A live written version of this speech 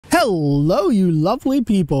Hello, you lovely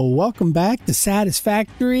people. Welcome back to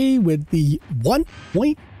Satisfactory with the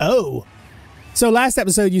 1.0. So last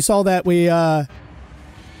episode, you saw that we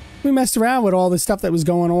messed around with all the stuff that was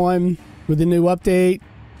going on with the new update.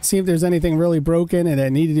 See if there's anything really broken and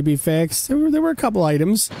that needed to be fixed. There were a couple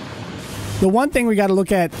items. The one thing we got to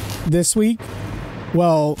look at this week,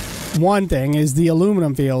 well, one thing is the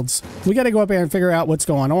aluminum fields. We got to go up there and figure out what's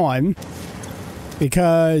going on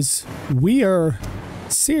because we are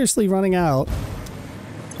seriously running out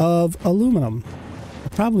of aluminum. I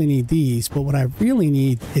probably need these, but what I really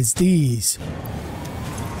need is these.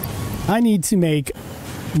 I need to make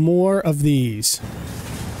more of these.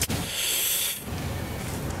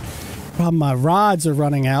 Problem, my rods are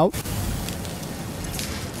running out.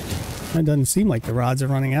 It doesn't seem like the rods are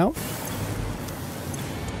running out.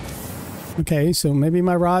 Okay, so maybe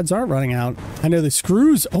my rods aren't running out. I know the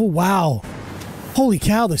screws. Oh, wow. Holy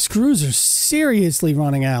cow, the screws are seriously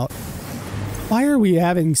running out. Why are we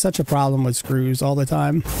having such a problem with screws all the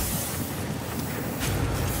time?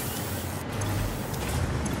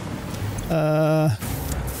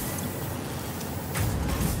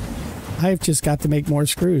 I've just got to make more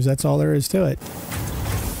screws. That's all there is to it.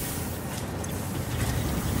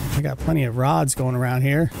 I got plenty of rods going around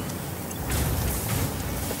here.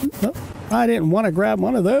 Oh, I didn't want to grab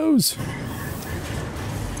one of those.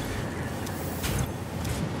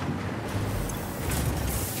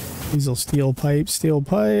 These will steel pipes.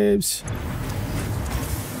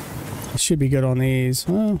 I should be good on these.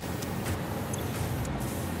 Well,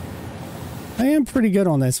 I am pretty good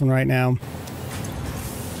on this one right now.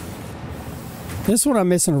 This one I'm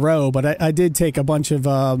missing a row, but I did take a bunch of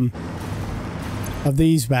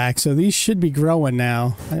these back, so these should be growing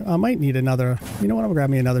now. I might need another. You know what? I'm gonna grab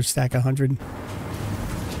me another stack of 100.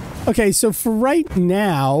 Okay, so for right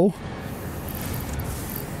now,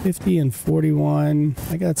 50 and 41.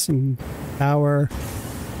 I got some power.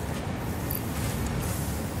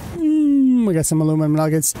 We got some aluminum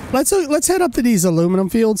nuggets. Let's head up to these aluminum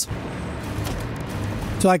fields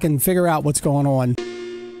so I can figure out what's going on.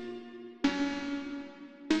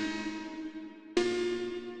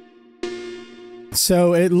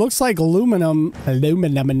 So it looks like aluminum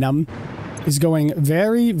is going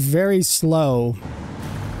very, very slow.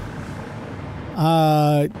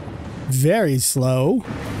 Very slow.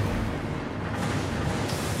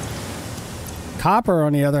 Copper,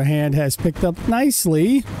 on the other hand, has picked up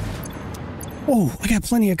nicely. Oh, I got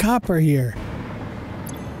plenty of copper here.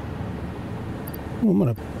 Oh, I'm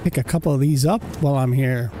gonna pick a couple of these up while I'm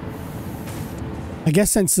here. I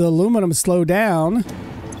guess since the aluminum slowed down,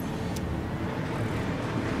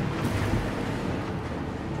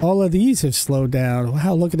 all of these have slowed down.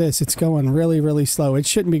 Wow, look at this. It's going really, really slow. It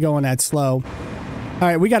shouldn't be going that slow. All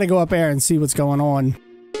right, we got to go up there and see what's going on.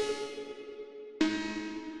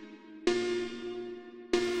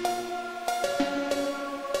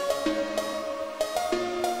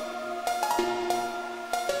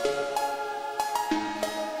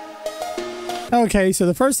 Okay, so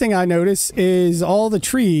the first thing I notice is all the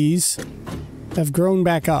trees have grown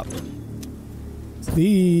back up.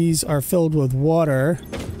 These are filled with water.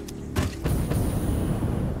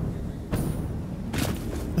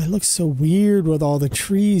 It looks so weird with all the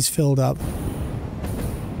trees filled up.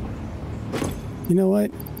 You know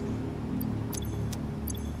what?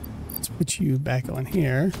 Let's put you back on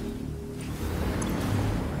here.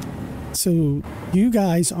 So you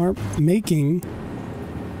guys aren't making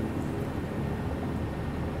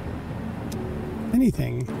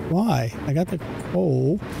anything. Why? I got the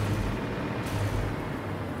coal.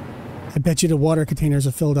 I bet you the water containers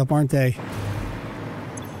are filled up, aren't they?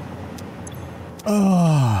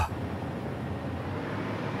 Oh.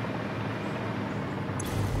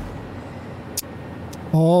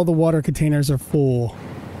 All the water containers are full.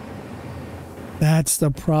 That's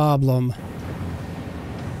the problem.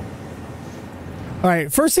 All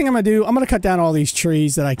right, first thing I'm going to do, I'm going to cut down all these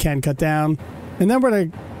trees that I can cut down. And then we're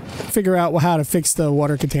going to figure out how to fix the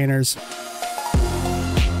water containers.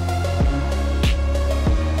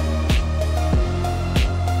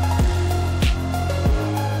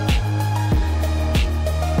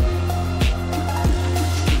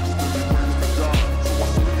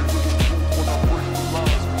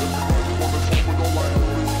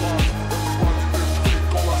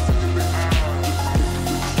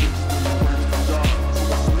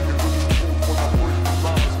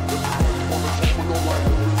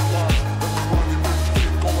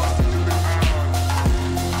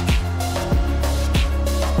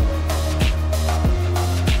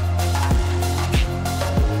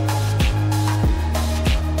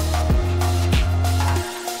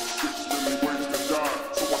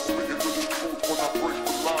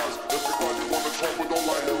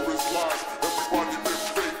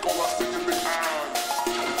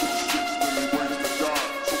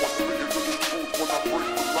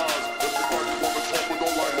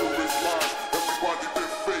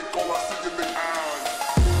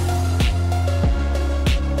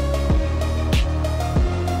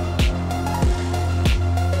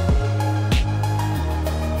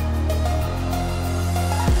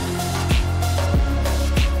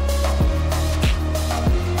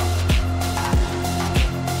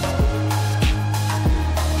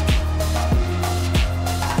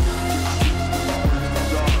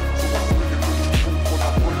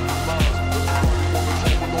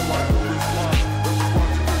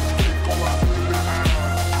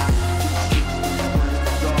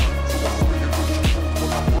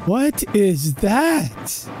 What is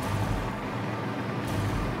that?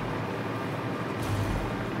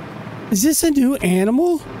 Is this a new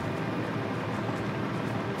animal?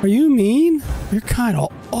 Are you mean? You're kind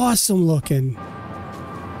of awesome looking.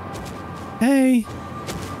 Hey.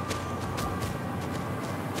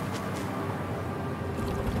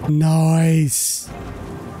 Nice.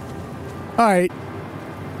 All right.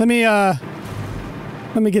 Let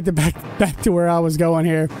me get back to where I was going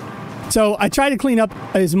here. So I tried to clean up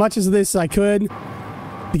as much of this as I could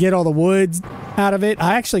to get all the wood out of it.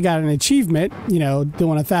 I actually got an achievement, you know,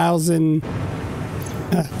 doing 1,000,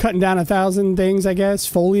 cutting down 1,000 things, I guess,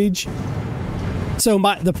 foliage. So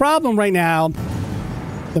the problem right now,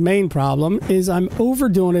 the main problem, is I'm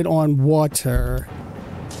overdoing it on water.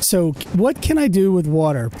 So what can I do with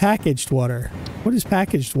water? Packaged water. What is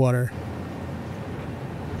packaged water?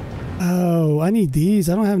 Oh, I need these.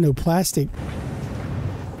 I don't have no plastic.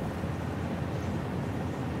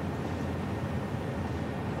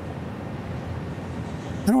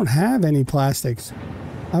 I don't have any plastics.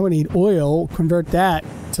 I would need oil, convert that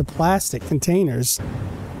to plastic containers.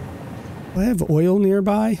 Do I have oil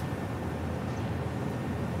nearby?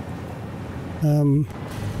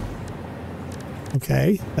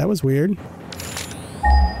 Okay, that was weird.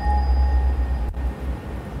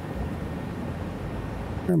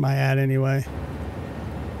 Where am I at anyway?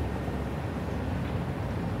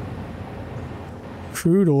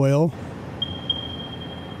 Crude oil.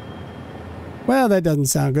 Well, that doesn't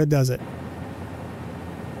sound good, does it?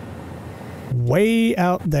 Way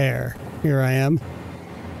out there. Here I am.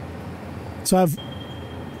 So I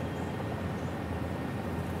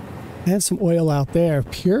have some oil out there.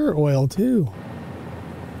 Pure oil, too.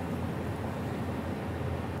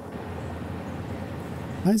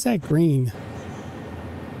 Why is that green?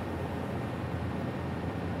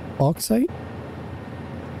 Bauxite?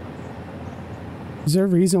 Is there a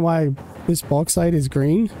reason why this bauxite is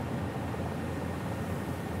green?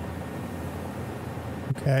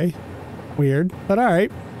 Okay. Weird, but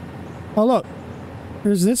alright. Oh look,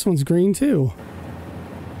 there's this one's green too.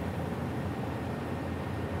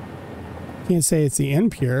 Can't say it's the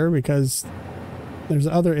impure because there's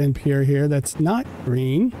other impure here that's not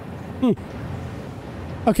green.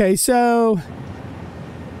 Okay, so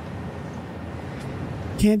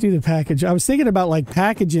can't do the package. I was thinking about like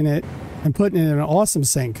packaging it and putting it in an awesome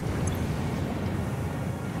sink.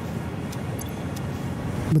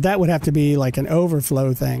 But that would have to be like an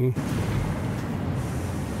overflow thing.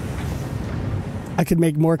 I could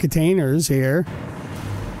make more containers here.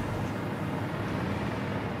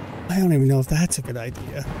 I don't even know if that's a good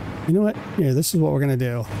idea. You know what? Here, this is what we're going to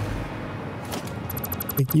do.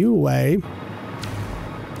 Take you away.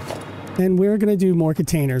 And we're going to do more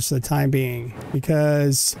containers for the time being.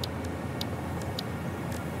 Because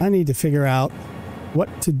I need to figure out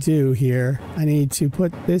what to do here. I need to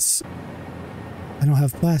put this... I don't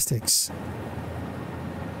have plastics.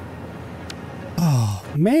 Oh,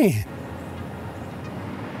 man.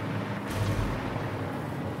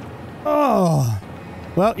 Oh.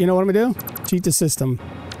 Well, you know what I'm going to do? Cheat the system.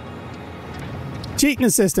 Cheating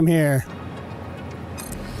the system here.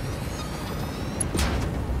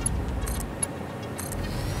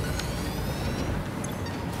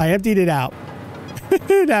 I emptied it out.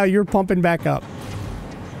 Now you're pumping back up.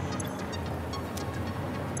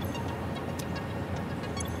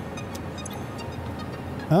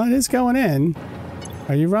 Oh, it is going in.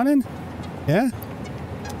 Are you running? Yeah?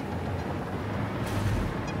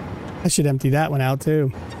 I should empty that one out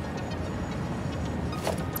too.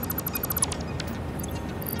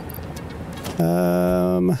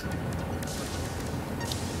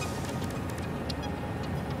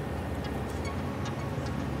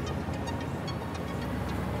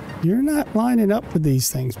 You're not lining up with these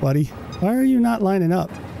things, buddy. Why are you not lining up?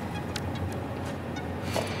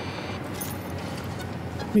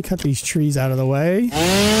 Let me cut these trees out of the way.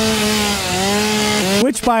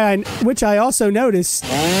 Which I also noticed,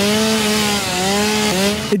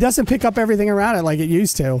 it doesn't pick up everything around it like it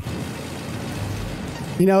used to.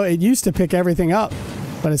 You know, it used to pick everything up,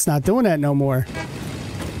 but it's not doing that no more.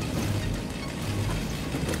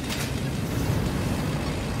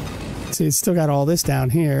 See, it's still got all this down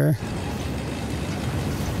here.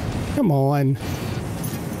 Come on.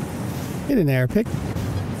 Get in there, pick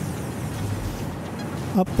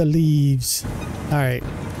up the leaves. All right.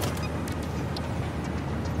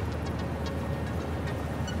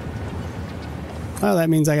 Well, that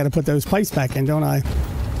means I got to put those pipes back in, don't I?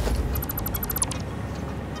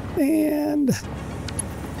 And...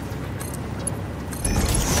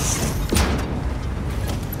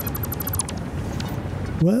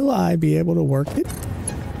 will I be able to work it?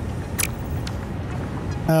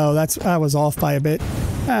 Oh, I was off by a bit.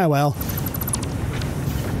 Ah, well.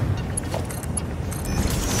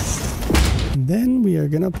 And then we are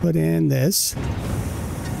going to put in this.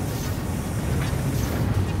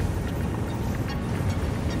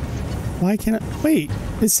 Why can't I? Wait,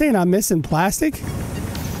 it's saying I'm missing plastic?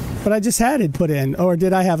 But I just had it put in. Or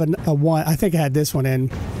did I have a one? I think I had this one in.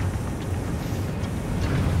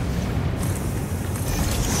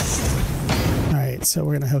 Alright, so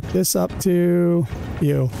we're going to hook this up to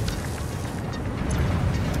you.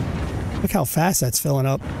 Look how fast that's filling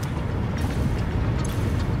up.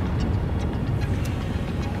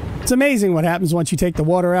 It's amazing what happens once you take the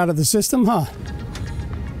water out of the system, huh?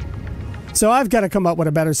 So I've got to come up with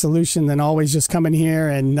a better solution than always just coming here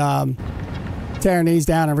and tearing these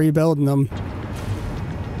down and rebuilding them.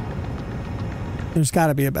 There's got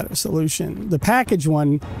to be a better solution. The package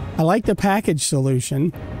one, I like the package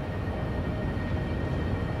solution.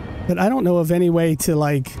 But I don't know of any way to,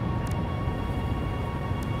 like,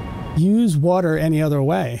 use water any other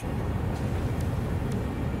way.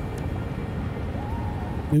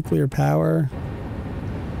 Nuclear power.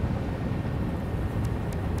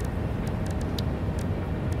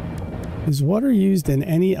 Is water used in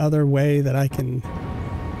any other way that I can...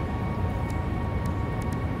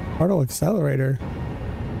 Particle accelerator.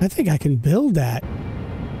 I think I can build that.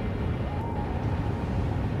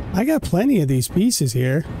 I got plenty of these pieces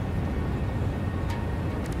here.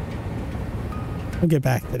 We'll get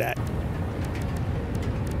back to that.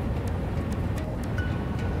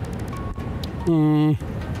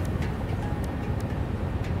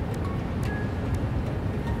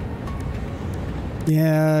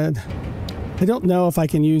 Yeah, I don't know if I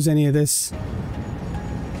can use any of this.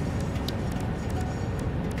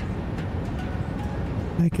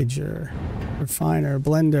 Packager, refiner,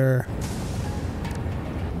 blender.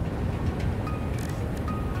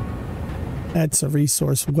 That's a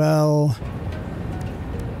resource well.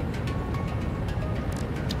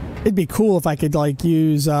 It'd be cool if I could, like,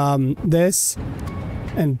 use this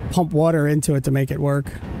and pump water into it to make it work.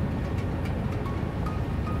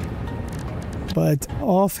 But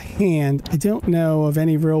offhand, I don't know of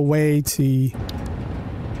any real way to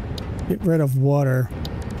get rid of water.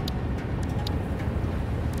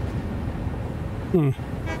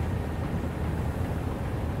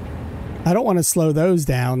 I don't want to slow those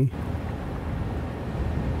down.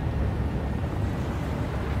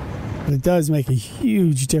 But it does make a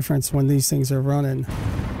huge difference when these things are running.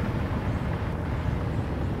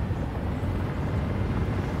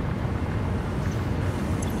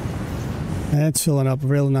 That's filling up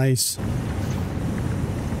real nice.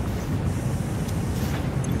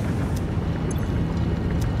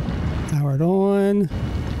 Powered on.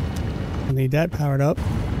 I need that powered up.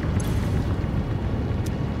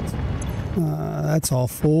 That's all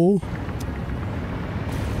full.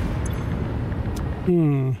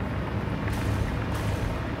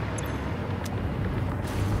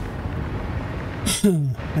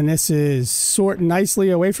 And this is sorting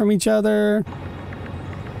nicely away from each other.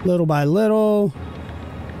 Little by little.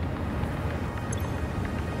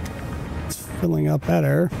 It's filling up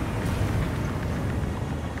better.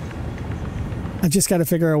 I just got to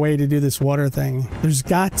figure a way to do this water thing. There's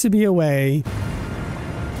got to be a way.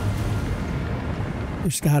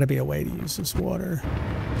 There's got to be a way to use this water.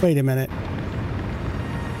 Wait a minute.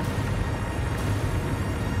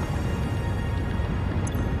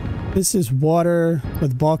 This is water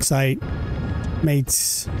with bauxite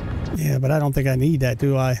mates. Yeah, but I don't think I need that,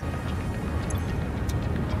 do I?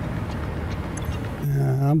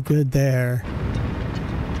 I'm good there.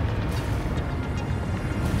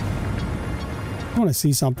 I want to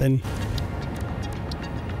see something.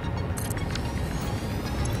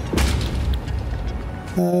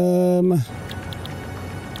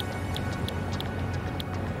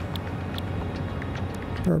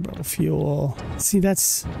 Turbo fuel. See,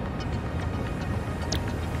 that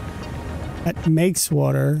makes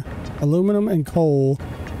water. Aluminum and coal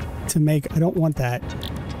to make. I don't want that.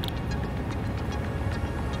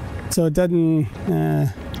 So it doesn't.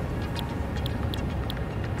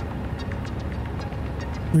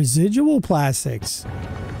 Residual plastics.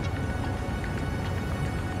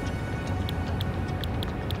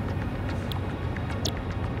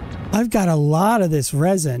 I've got a lot of this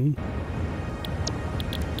resin.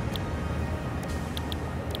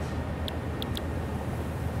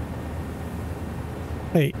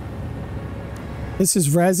 Wait. This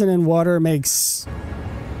is resin and water makes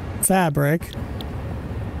fabric.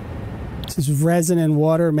 This is resin and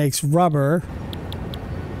water makes rubber.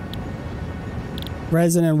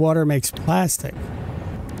 Resin and water makes plastic.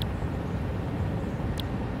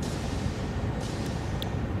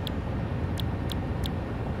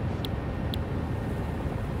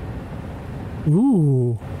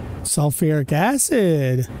 Ooh, sulfuric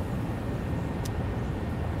acid.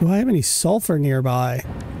 Do I have any sulfur nearby?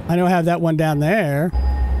 I know I have that one down there.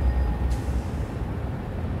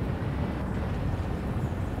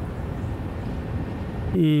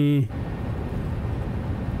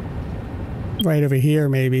 Right over here,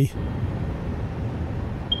 maybe.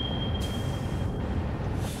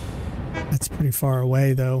 That's pretty far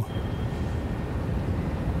away, though.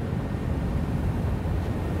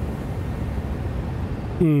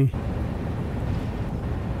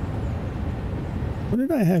 What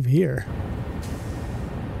did I have here?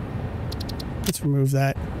 Let's remove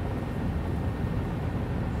that.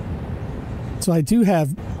 So I do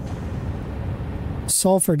have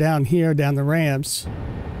sulfur down here, down the ramps.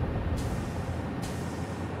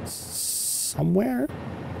 Somewhere.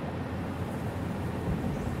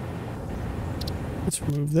 Let's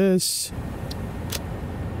remove this.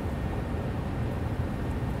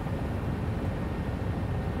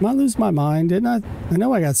 I might lose my mind, didn't I? I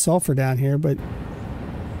know I got sulfur down here, but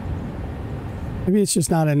maybe it's just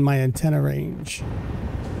not in my antenna range.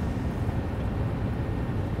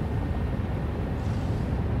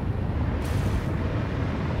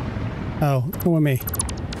 Oh, come with me.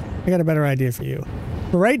 I got a better idea for you.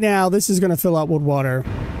 But right now, this is going to fill up with water.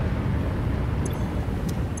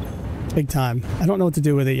 Big time. I don't know what to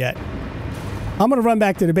do with it yet. I'm going to run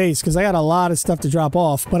back to the base because I got a lot of stuff to drop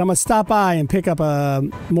off. But I'm going to stop by and pick up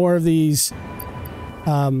more of these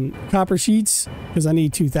copper sheets because I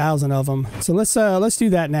need 2,000 of them. So let's do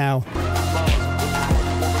that now.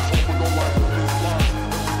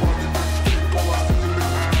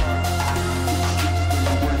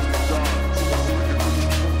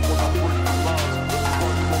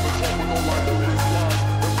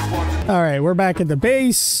 All right, we're back at the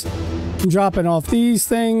base. I'm dropping off these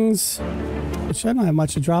things, which I don't have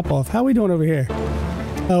much to drop off. How are we doing over here?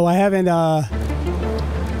 Oh, I haven't,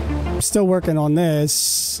 I'm still working on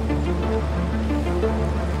this.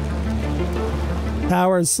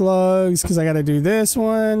 Power slugs, because I got to do this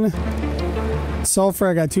one. Sulfur,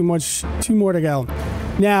 I got two more to go.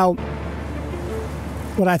 Now,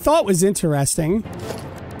 what I thought was interesting...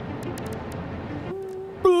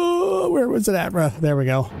 where was it at, bro? There we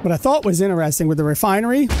go. What I thought was interesting with the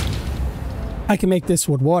refinery, I can make this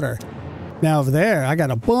with water. Now over there, I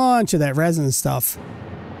got a bunch of that resin stuff.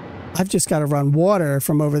 I've just got to run water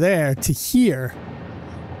from over there to here.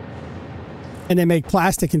 And then make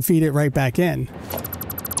plastic and feed it right back in.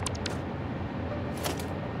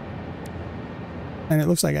 And it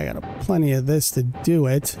looks like I got plenty of this to do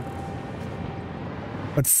it.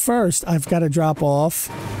 But first, I've got to drop off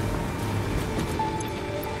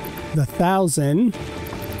the 1,000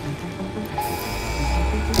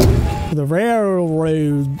 for the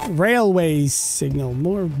railway signal.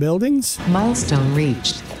 More buildings. Milestone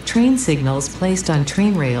reached. Train signals placed on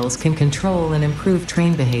train rails can control and improve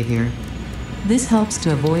train behavior. This helps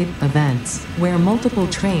to avoid events where multiple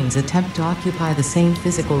trains attempt to occupy the same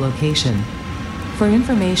physical location. For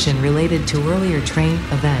information related to earlier train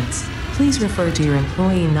events, please refer to your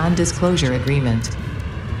employee non-disclosure agreement.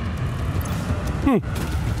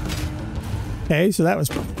 Okay, so that was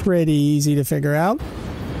pretty easy to figure out.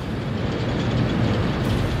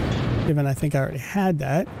 Given I think I already had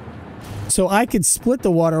that. So I could split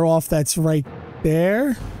the water off that's right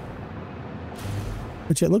there.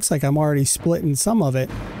 Which it looks like I'm already splitting some of it.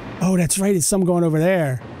 Oh, that's right, it's some going over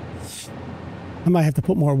there. I might have to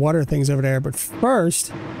put more water things over there, but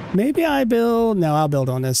first, maybe I build... No, I'll build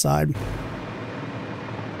on this side.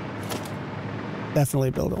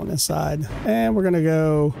 Definitely build on this side. And we're gonna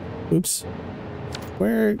go... Oops.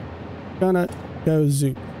 We're gonna go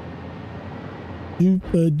zoop.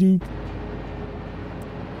 Doop-a-doop.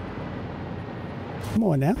 Come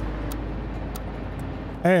on now.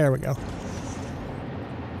 There we go.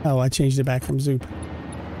 Oh, I changed it back from zoop.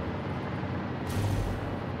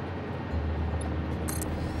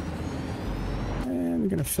 And I'm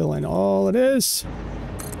gonna fill in all of this.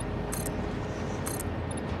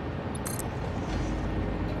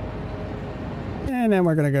 And then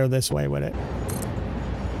we're gonna go this way with it.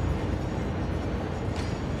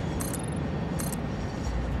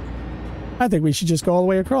 I think we should just go all the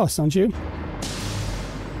way across, don't you?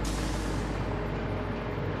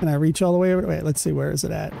 Can I reach all the way over? Wait, let's see, where is it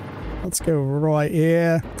at? Let's go right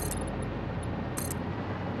here.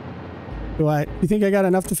 You think I got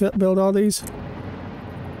enough to build all these?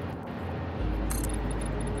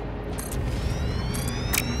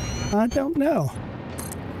 I don't know.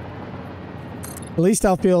 At least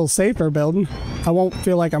I'll feel safer building. I won't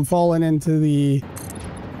feel like I'm falling into the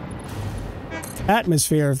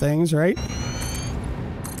atmosphere of things, right?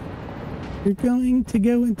 You're going to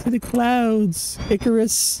go into the clouds,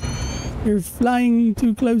 Icarus. You're flying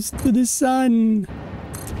too close to the sun.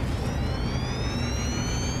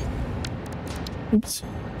 Oops.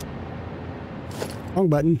 Wrong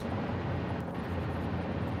button.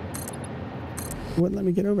 Wouldn't let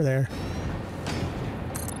me get over there.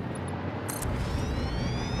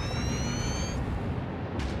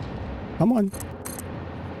 Come on.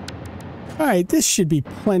 Alright, this should be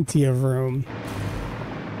plenty of room.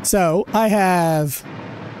 So, I have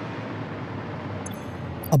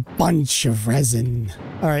a bunch of resin.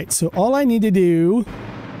 Alright, so all I need to do...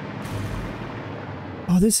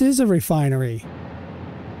 Oh, this is a refinery.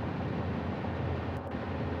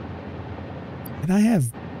 Did I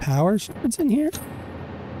have power shards in here?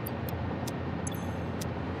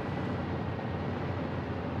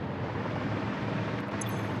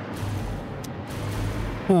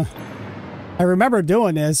 Huh. I remember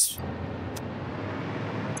doing this.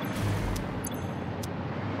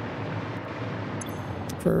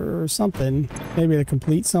 For something. Maybe to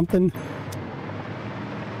complete something.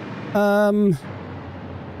 I'm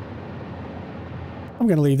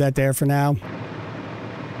gonna leave that there for now.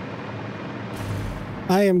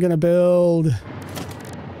 I am gonna build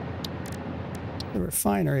the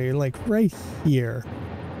refinery like right here.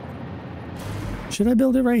 Should I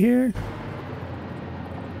build it right here?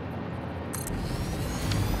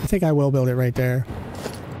 I think I will build it right there.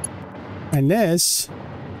 And this,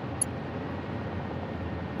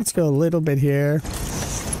 let's go a little bit here.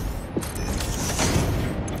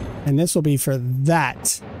 And this will be for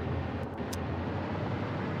that.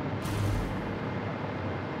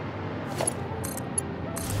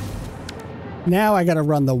 Now I gotta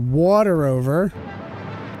run the water over.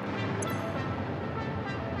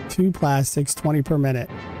 2 plastics, 20 per minute.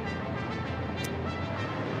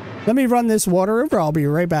 Let me run this water over. I'll be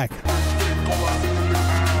right back.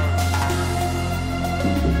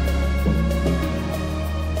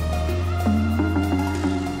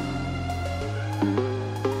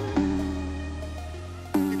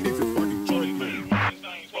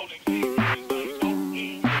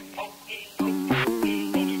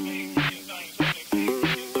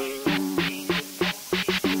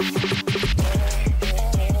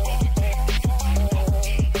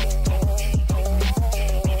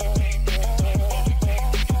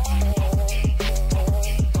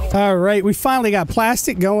 All right, we finally got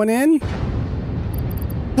plastic going in.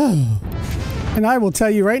 And I will tell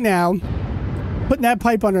you right now, putting that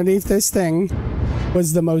pipe underneath this thing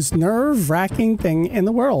was the most nerve-wracking thing in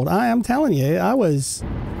the world. I am telling you, I was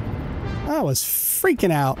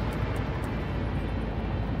freaking out.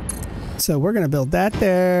 So we're going to build that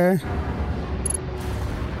there.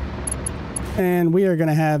 And we are going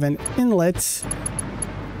to have an inlet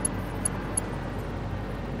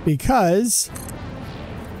because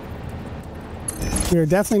we are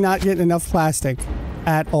definitely not getting enough plastic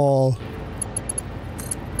at all.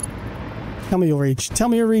 Tell me you'll reach. Tell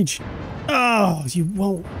me you'll reach. Oh, you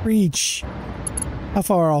won't reach. How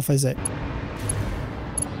far off is it?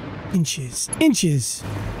 Inches. Inches.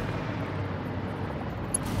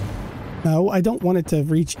 No, I don't want it to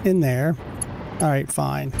reach in there. All right,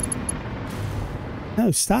 fine.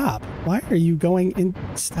 No, stop. Why are you going in?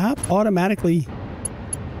 Stop automatically.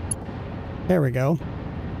 There we go.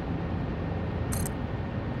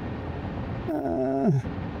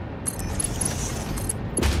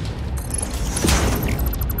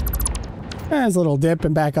 There's a little dip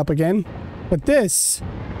and back up again. But this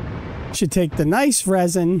should take the nice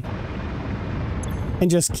resin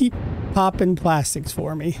and just keep popping plastics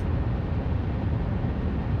for me.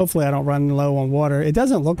 Hopefully I don't run low on water. It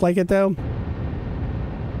doesn't look like it though.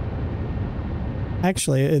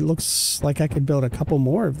 Actually, it looks like I could build a couple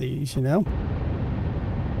more of these, you know?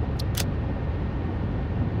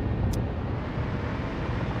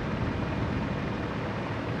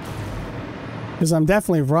 Because I'm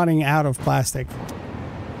definitely running out of plastic.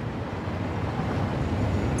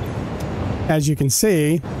 As you can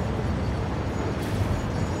see,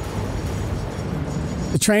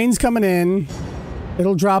 the train's coming in.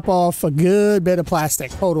 It'll drop off a good bit of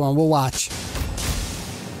plastic. Hold on, we'll watch.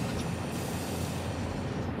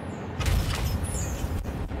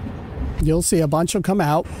 You'll see a bunch will come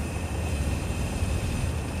out.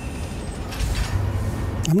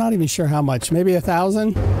 I'm not even sure how much. Maybe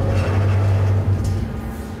 1,000?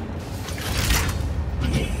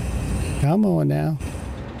 Come on now.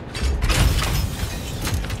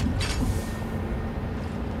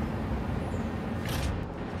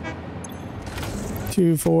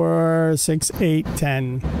 2, 4, 6, 8,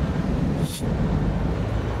 10.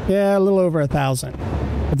 Yeah, a little over 1,000.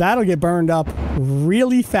 But that'll get burned up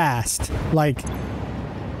really fast. Like,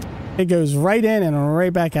 it goes right in and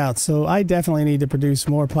right back out. So I definitely need to produce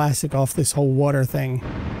more plastic off this whole water thing.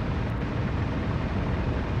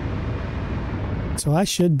 So I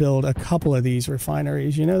should build a couple of these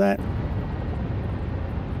refineries. You know that?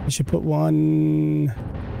 I should put one...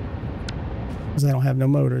 because I don't have no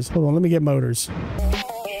motors. Hold on, let me get motors.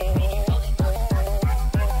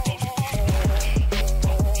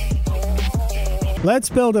 Let's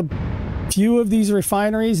build a few of these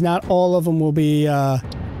refineries. Not all of them will be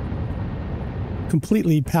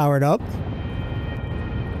completely powered up.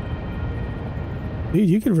 Dude,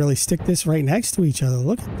 you could really stick this right next to each other.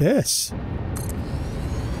 Look at this.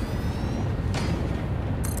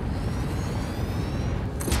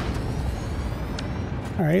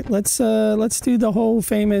 All right, let's do the whole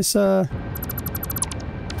famous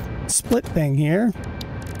split thing here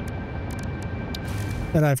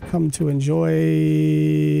that I've come to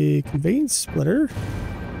enjoy. Conveyance splitter.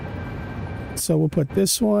 So we'll put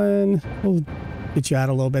this one. We'll get you out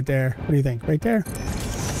a little bit there. What do you think? Right there.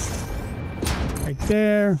 Right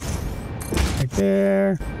there. Right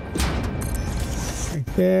there. Right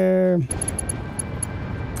there.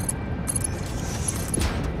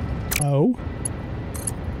 Oh.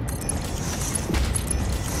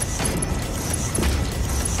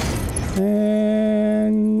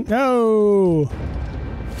 And no.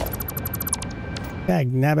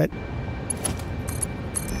 Dag nabbit.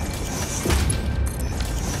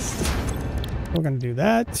 We're gonna do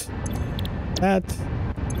that, that,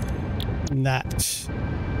 and that.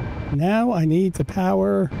 Now I need to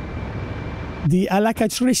power the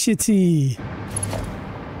electricity.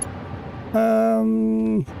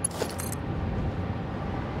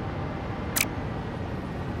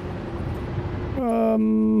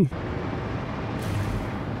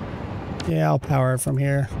 Yeah, I'll power it from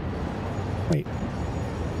here. Wait.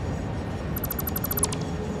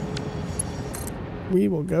 We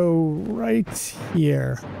will go right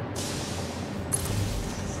here.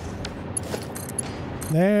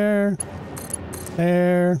 There.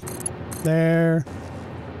 There. There.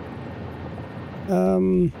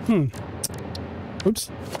 Oops.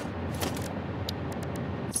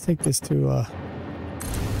 Let's take this to,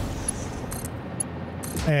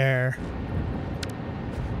 there.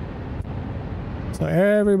 So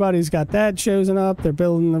everybody's got that chosen up. They're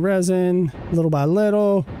building the resin little by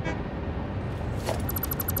little.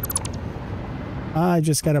 I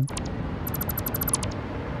just gotta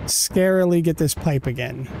scarily get this pipe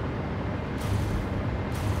again.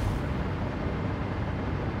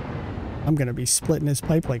 I'm gonna be splitting this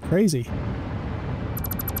pipe like crazy.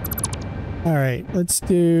 All right, let's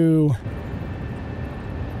do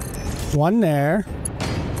one there.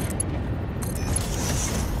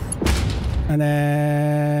 And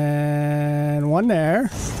then one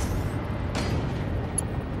there.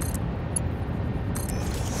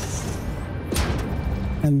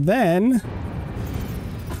 And then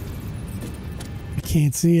I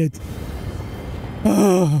can't see it.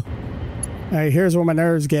 Oh. All right, here's where my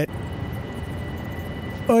nerves get.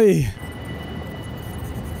 Oy.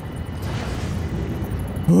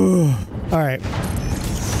 All right.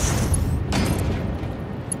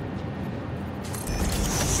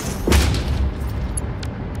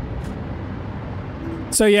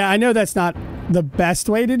 So yeah, I know that's not the best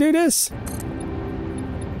way to do this.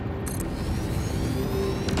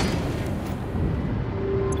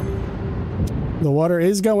 The water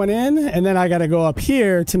is going in, and then I got to go up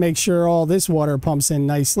here to make sure all this water pumps in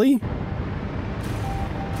nicely.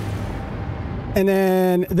 And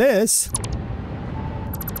then this,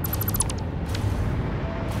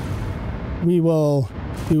 we will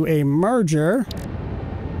do a merger.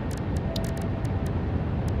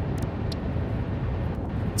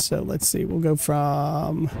 So let's see, we'll go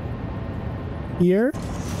from here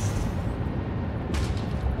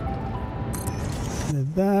to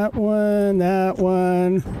that one,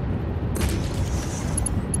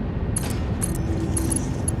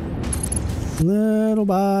 little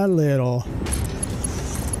by little.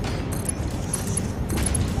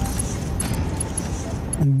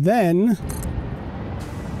 And then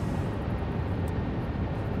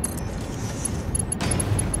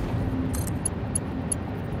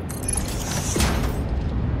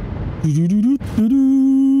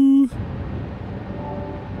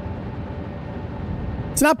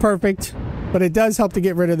it's not perfect, but it does help to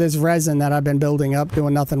get rid of this resin that I've been building up,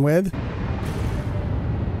 doing nothing with.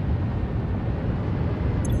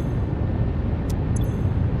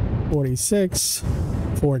 $46,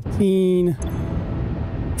 $14,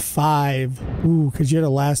 $5. Ooh, because you're the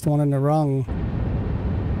last one in the rung.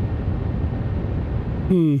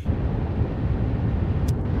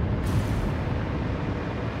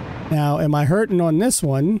 Now, am I hurting on this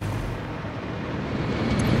one?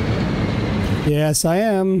 Yes, I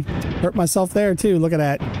am. Hurt myself there too. Look at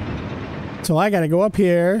that. So I gotta go up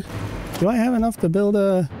here. Do I have enough to build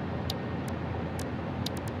a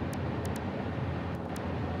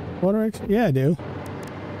water? Yeah, I do.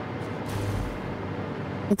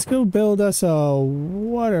 Let's go build us a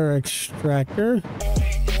water extractor.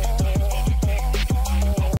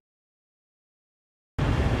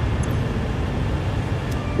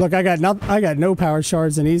 Look, I got no power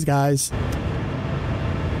shards in these guys.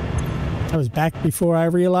 I was back before I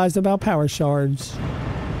realized about power shards.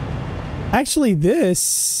 Actually,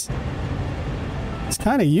 this is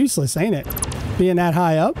kind of useless, ain't it? Being that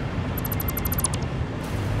high up.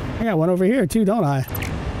 I got one over here too, don't I?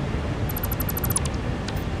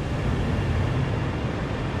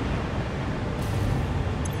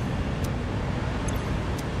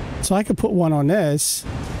 So I could put one on this.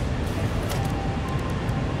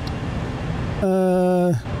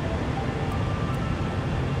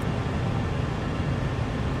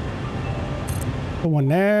 Put one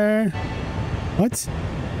there. What?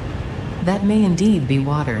 That may indeed be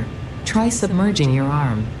water. Try submerging your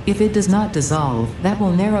arm. If it does not dissolve, that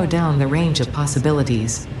will narrow down the range of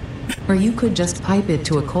possibilities. Or you could just pipe it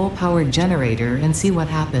to a coal-powered generator and see what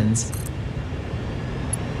happens.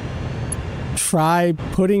 Try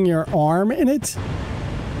putting your arm in it?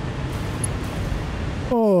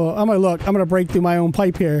 Oh, I'm gonna break through my own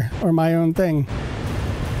pipe here, or my own thing.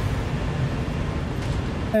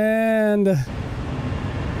 And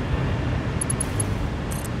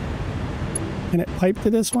can it pipe to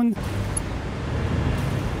this one?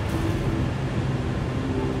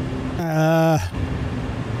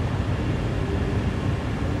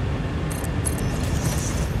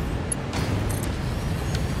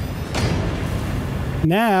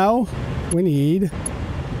 Now we need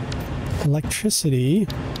electricity.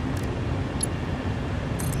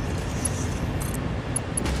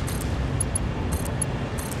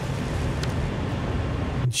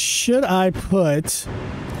 Should I put...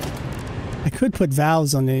 I could put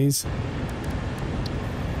valves on these.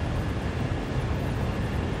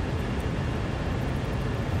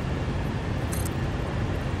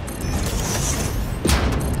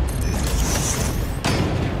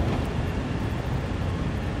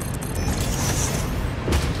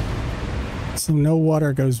 So no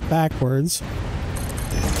water goes backwards.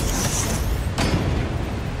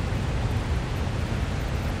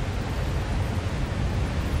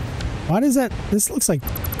 Why does that... This looks like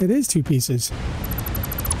it is two pieces.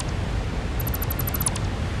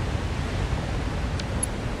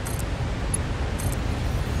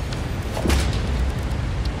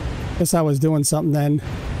 Guess I was doing something then.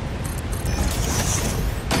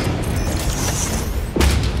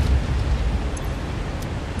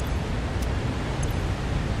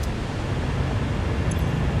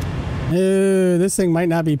 This thing might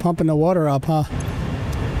not be pumping the water up, huh?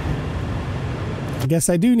 I guess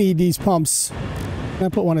I do need these pumps. Can I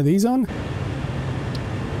put one of these on?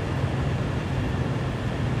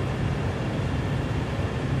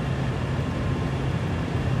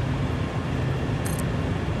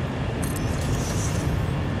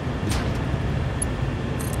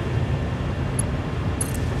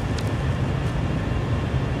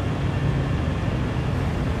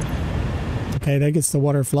 Okay, that gets the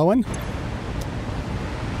water flowing.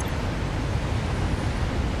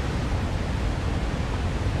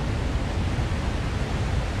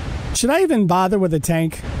 Should I even bother with a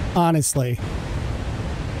tank? Honestly.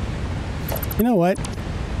 You know what?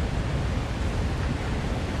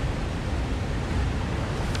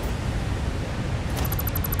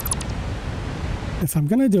 If I'm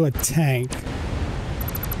gonna do a tank,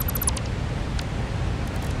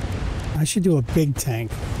 I should do a big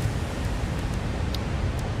tank.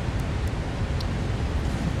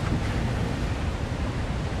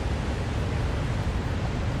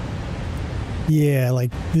 Yeah,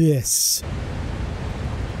 like this.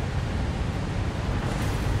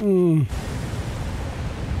 So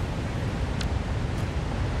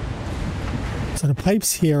the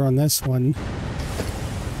pipe's here on this one.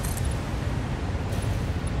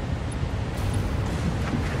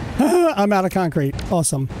 I'm out of concrete.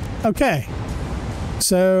 Awesome. Okay.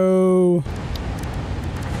 So...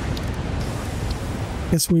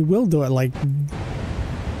 guess we will do it like...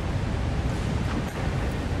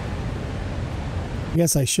 I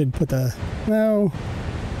guess I should put the... No.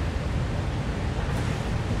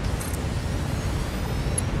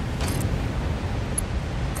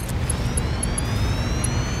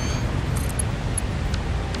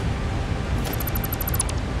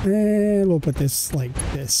 And we'll put this like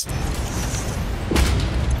this.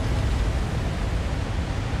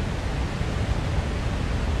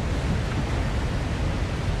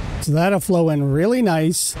 So that'll flow in really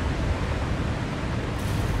nice.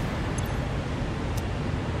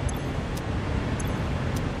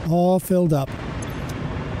 All filled up.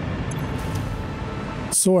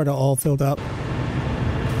 Sort of all filled up.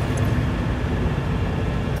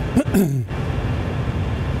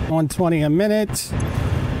 120 a minute.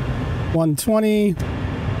 120.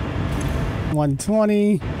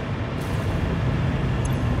 120.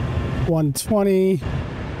 120.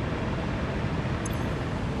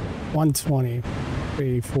 120.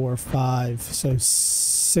 3, 4, 5. So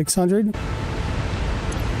 600.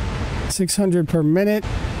 600 per minute,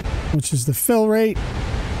 which is the fill rate.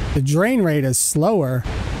 The drain rate is slower.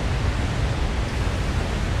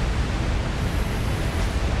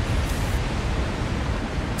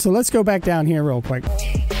 So let's go back down here real quick.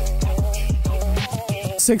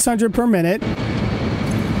 600 per minute.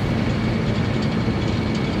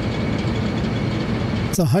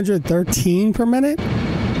 It's 113 per minute.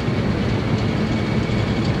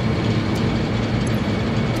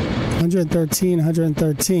 113,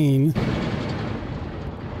 113.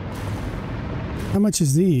 How much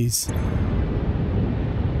is these?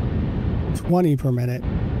 20 per minute.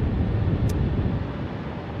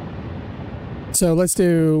 So let's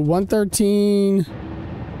do 113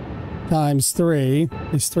 times 3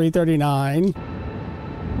 is 339.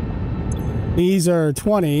 These are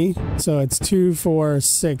 20, so it's 2, 4,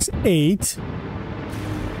 6, 8.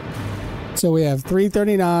 So we have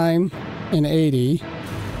 339 and 80.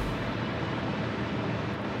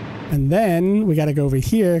 And then we got to go over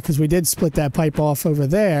here because we did split that pipe off over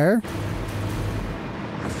there.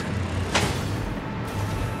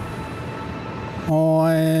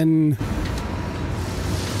 On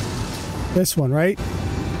this one, right?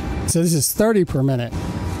 So this is 30 per minute.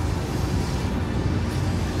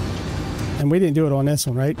 And we didn't do it on this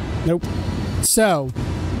one, right? Nope. So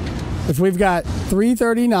if we've got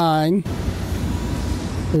 339,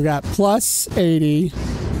 we've got plus 80,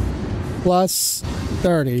 plus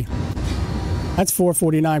 30. That's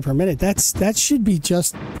 449 per minute. That should be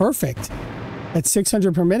just perfect. That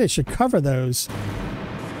 600 per minute should cover those.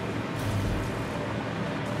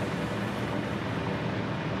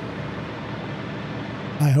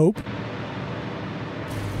 I hope.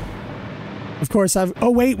 Of course, I've...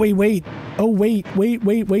 Oh, wait. Oh, wait.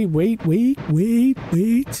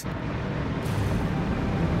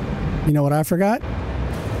 You know what I forgot?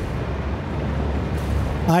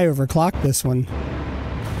 I overclocked this one.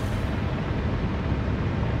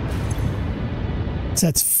 So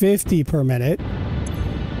that's 50 per minute.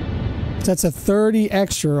 So that's a 30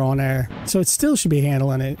 extra on there. So it still should be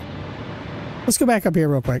handling it. Let's go back up here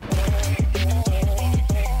real quick.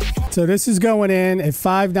 So this is going in at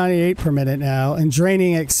 598 per minute now and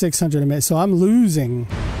draining at 600 a minute. So I'm losing.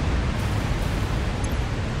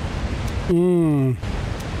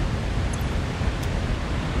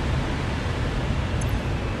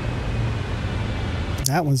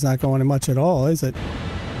 That one's not going in much at all, is it?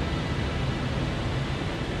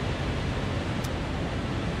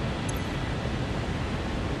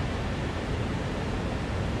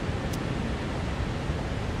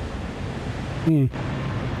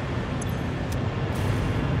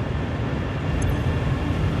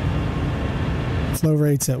 Flow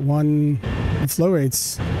rates at 1. The flow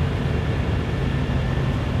rates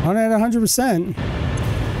on at 100%.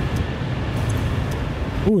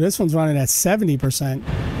 Ooh, this one's running at 70%.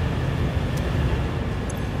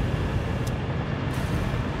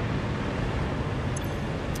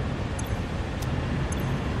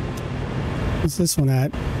 What's this one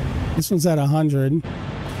at? This one's at 100.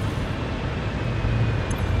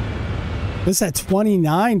 This at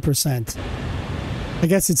 29%. I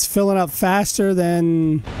guess it's filling up faster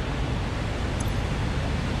than...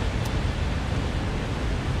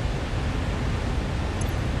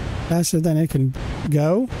 faster than it can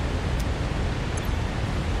go.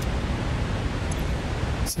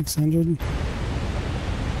 600.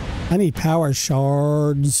 I need power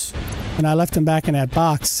shards. And I left them back in that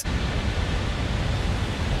box.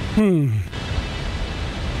 You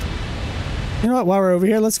know what? While we're over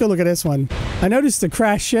here, let's go look at this one. I noticed the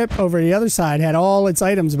crash ship over the other side had all its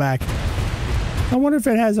items back. I wonder if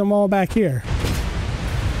it has them all back here.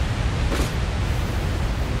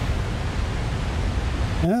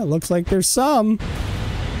 Yeah, it looks like there's some.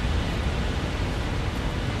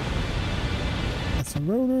 Got some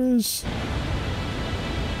rotors.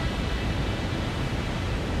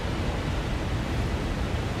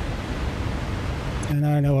 And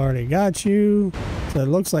I know I already got you. So it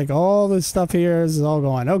looks like all this stuff here is all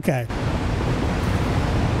going. Okay.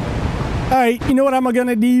 All right, you know what I'm going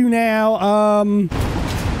to do now?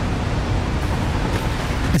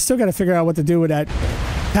 I still got to figure out what to do with that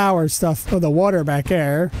power stuff for the water back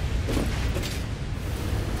there.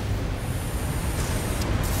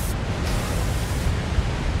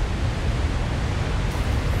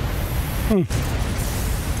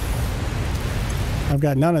 I've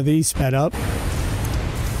got none of these sped up.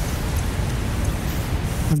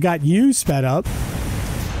 I've got you sped up.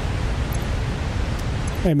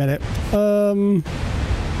 Wait a minute.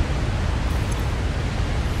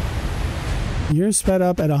 You're sped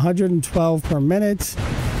up at 112 per minute.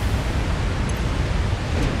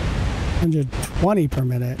 120 per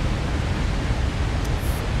minute.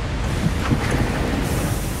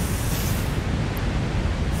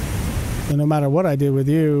 So no matter what I do with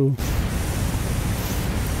you,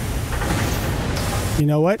 you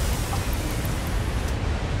know what?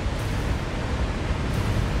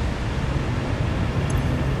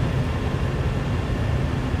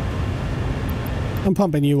 I'm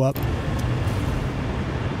pumping you up.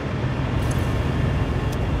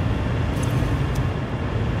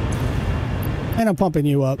 And I'm pumping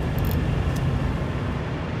you up.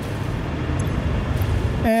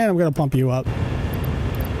 And I'm going to pump you up.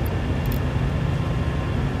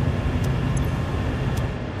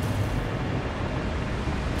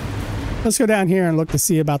 Let's go down here and look to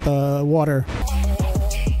see about the water.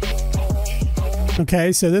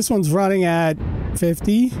 Okay, so this one's running at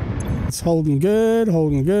 50. It's holding good,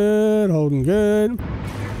 holding good, holding good.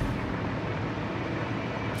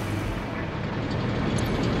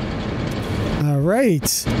 All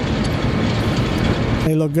right.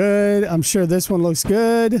 They look good. I'm sure this one looks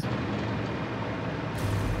good.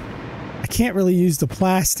 I can't really use the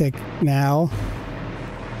plastic now,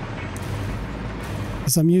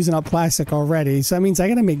 because I'm using up plastic already. So that means I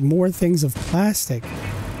gotta make more things of plastic.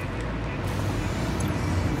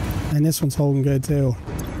 And this one's holding good too.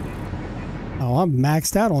 Oh, I'm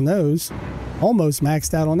maxed out on those. Almost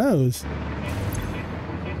maxed out on those.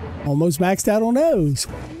 Almost maxed out on those.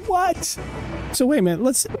 What? So wait a minute.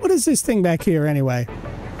 What is this thing back here anyway?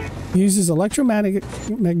 It uses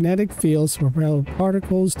electromagnetic fields to propel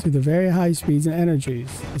particles to the very high speeds and energies.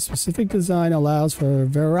 The specific design allows for a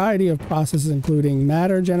variety of processes, including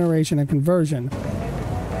matter generation and conversion.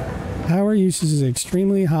 Power usage is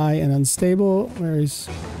extremely high and unstable.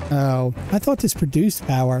 Oh, I thought this produced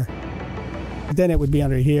power. But then it would be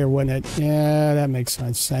under here, wouldn't it? Yeah, that makes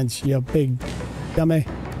sense, you big dummy.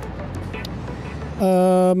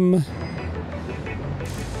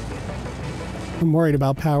 I'm worried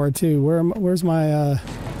about power too. Where's my oh,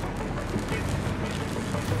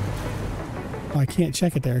 I can't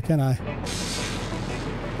check it there, can I?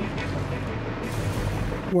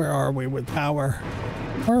 Where are we with power?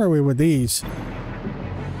 Where are we with these?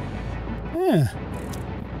 Yeah.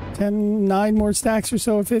 9 more stacks or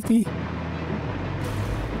so of 50.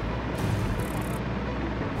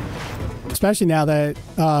 Especially now that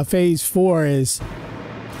phase 4 is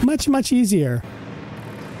much easier.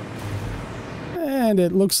 And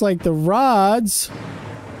it looks like the rods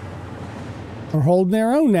are holding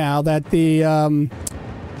their own now that the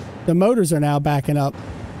motors are now backing up.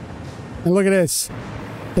 And look at this.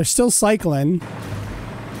 They're still cycling.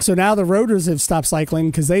 So now the rotors have stopped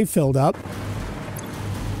cycling because they've filled up.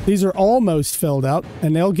 These are almost filled up,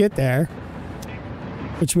 and they'll get there,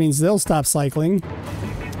 which means they'll stop cycling.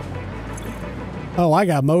 Oh, I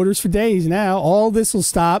got motors for days now. All this will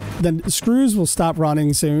stop. Then the screws will stop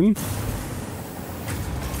running soon.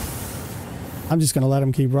 I'm just going to let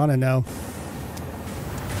them keep running now.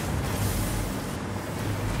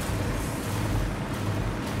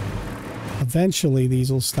 Eventually,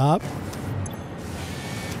 these will stop.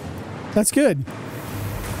 That's good.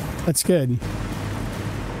 That's good.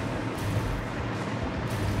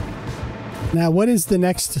 Now, what is the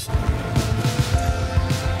next?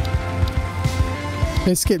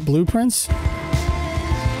 Biscuit blueprints?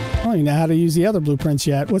 I don't even know how to use the other blueprints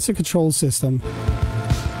yet. What's the control system?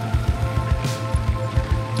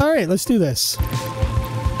 All right, let's do this.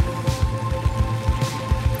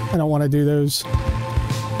 I don't want to do those.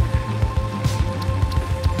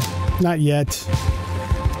 Not yet.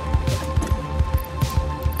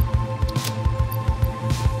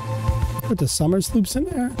 Put the summer sloops in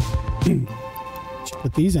there. Should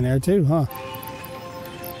put these in there too, huh?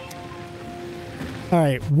 All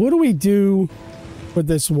right, what do we do with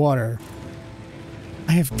this water?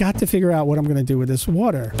 I have got to figure out what I'm going to do with this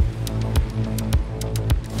water.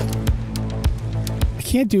 I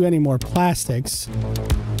can't do any more plastics.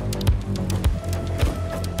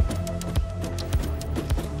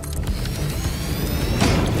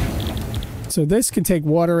 So this can take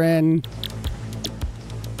water in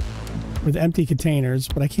with empty containers,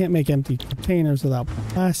 but I can't make empty containers without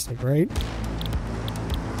plastic, right?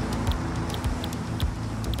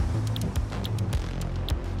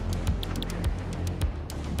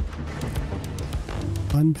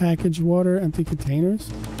 Unpackaged water, empty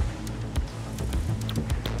containers.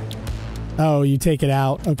 Oh, you take it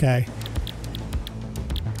out. Okay.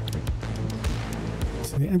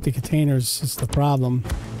 So the empty containers is the problem.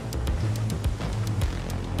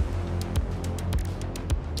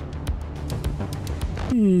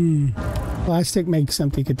 Plastic makes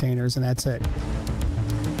empty containers and that's it.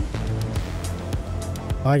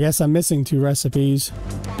 Well, I guess I'm missing 2 recipes.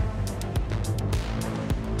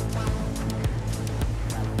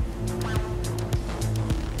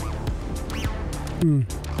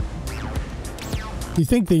 You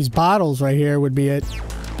think these bottles right here would be it,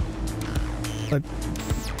 but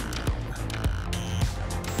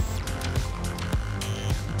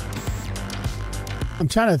I'm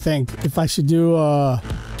trying to think if I should do I'm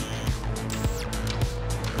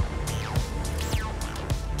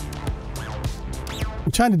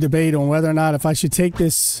trying to debate on whether or not if I should take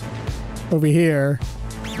this over here,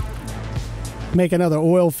 make another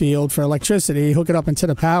oil field for electricity, hook it up into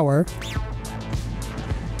the power,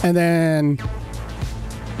 and then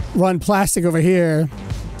run plastic over here,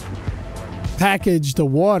 package the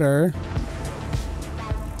water.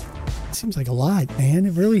 It seems like a lot, man.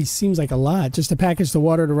 It really seems like a lot just to package the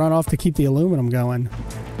water to run off to keep the aluminum going.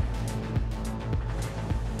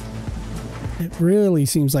 It really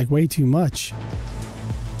seems like way too much.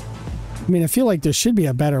 I mean, I feel like there should be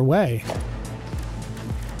a better way.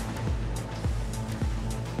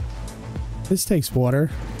 This takes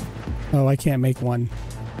water. Oh, I can't make one.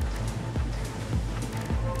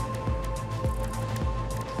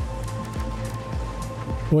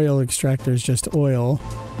 Oil extractor is just oil.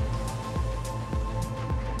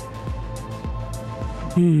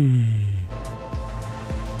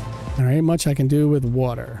 There ain't much I can do with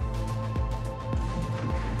water.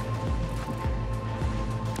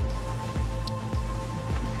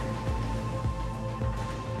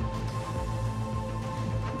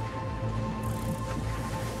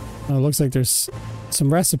 Oh, it looks like there's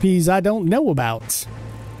some recipes I don't know about.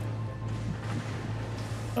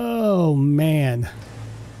 Oh, man.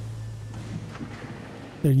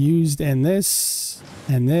 They're used in this,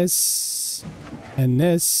 and this, and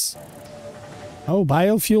this. Oh,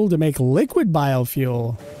 biofuel to make liquid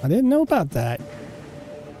biofuel. I didn't know about that.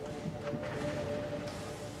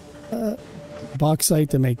 Bauxite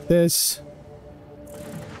to make this.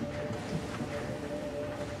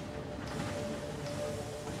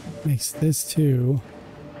 Makes this too.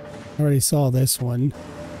 I already saw this one.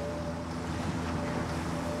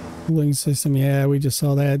 Cooling system, yeah, we just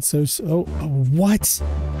saw that. So, oh, what?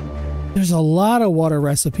 There's a lot of water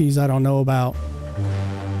recipes I don't know about.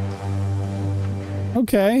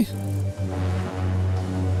 Okay.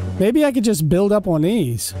 Maybe I could just build up on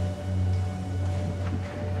these.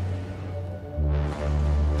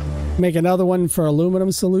 Make another one for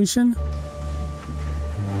aluminum solution.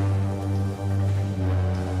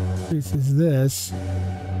 This is this.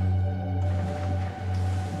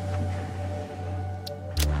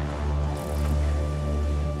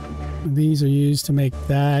 These are used to make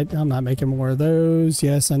that. I'm not making more of those.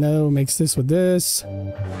 Yes, I know. Makes this with this.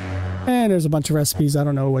 And there's a bunch of recipes. I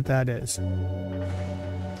don't know what that is.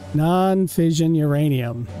 Non-fission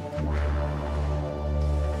uranium.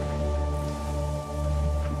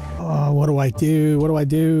 Oh, what do I do? What do I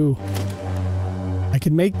do? I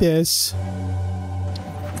can make this.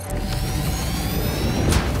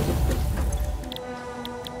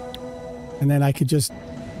 And then I could just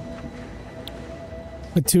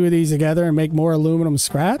put 2 of these together and make more aluminum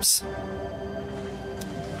scraps.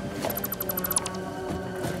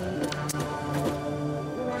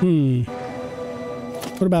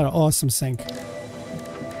 What about an awesome sink?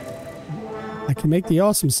 I can make the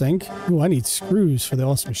awesome sink. Ooh, I need screws for the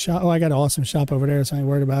awesome shop. Oh, I got an awesome shop over there, so I ain't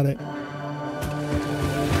worried about it.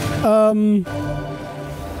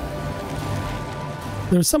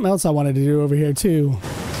 There was something else I wanted to do over here too.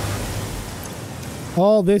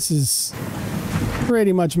 All this is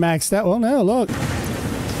pretty much maxed out. Well, no, look.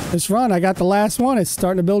 This run, I got the last one. It's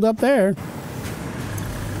starting to build up there.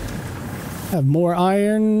 I have more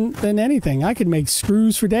iron than anything. I could make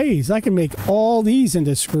screws for days. I can make all these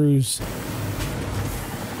into screws.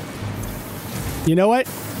 You know what?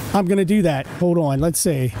 I'm going to do that. Hold on. Let's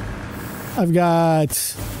see. I got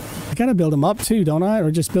to build them up too, don't I? Or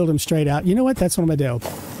just build them straight out. You know what? That's what I'm going to do.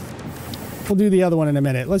 We'll do the other one in a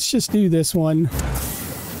minute. Let's just do this one.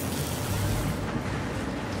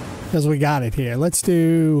 Because we got it here. Let's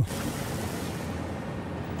do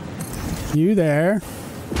you there.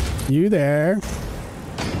 You there.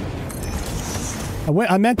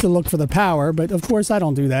 I meant to look for the power, but of course I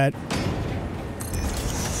don't do that.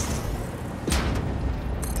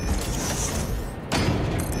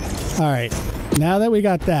 All right. now that we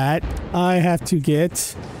got that, I have to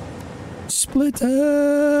get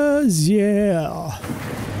splitters. Yeah.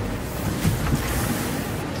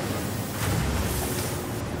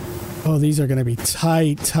 Oh, these are going to be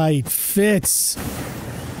tight fits.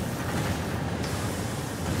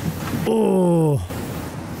 Oh.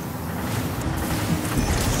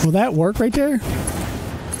 Will that work right there?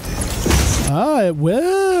 Oh, it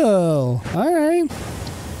will. All right.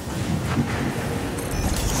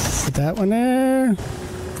 Put that one there.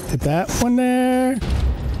 Put that one there.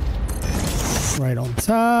 Right on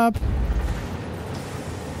top.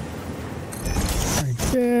 Right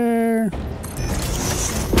there.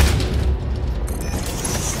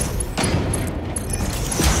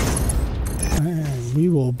 And we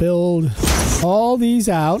will build all these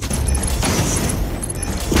out.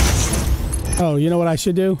 Oh, you know what I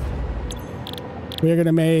should do? We're going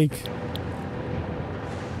to make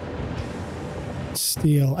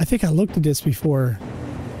steel. I think I looked at this before.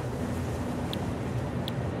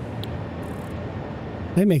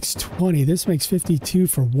 That makes 20. This makes 52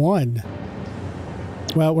 for one.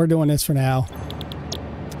 Well, we're doing this for now.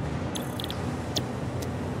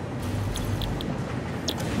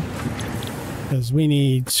 Because we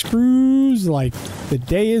need screws like the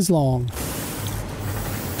day is long.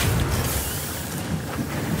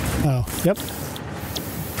 Oh, yep.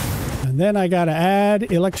 And then I gotta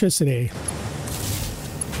add electricity.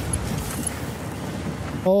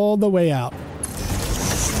 All the way out.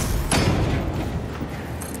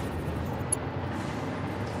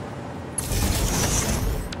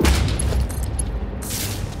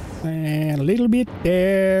 And a little bit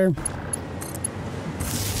there.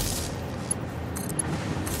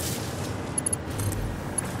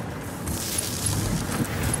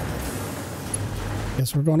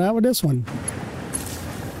 Guess we're going out with this one.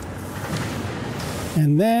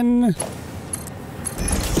 And then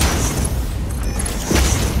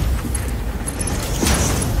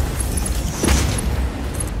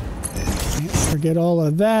can't forget all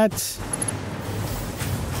of that.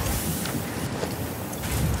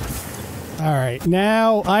 All right,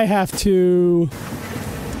 now I have to...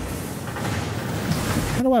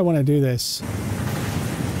 How do I want to do this?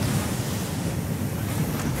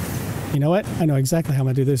 You know what? I know exactly how I'm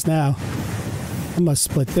going to do this now. I'm going to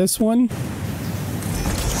split this one.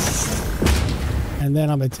 And then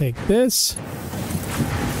I'm going to take this.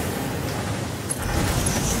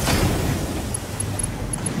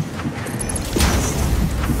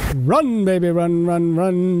 Run, baby, run, run,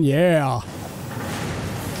 run. Yeah.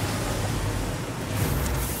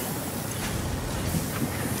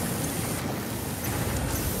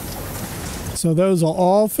 So those will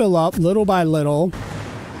all fill up little by little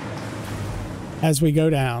as we go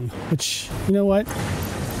down, which, you know what?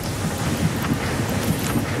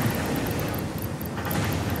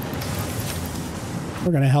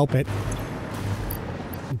 We're going to help it.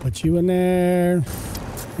 And put you in there.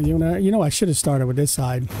 You in there. You know, I should have started with this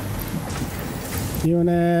side. You in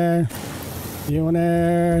there. You in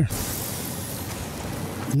there.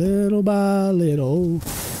 Little by little,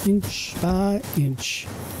 inch by inch.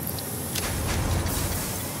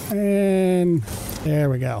 And there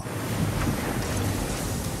we go.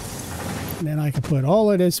 And then I can put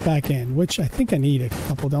all of this back in, which I think I need a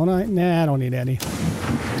couple, don't I? Nah, I don't need any.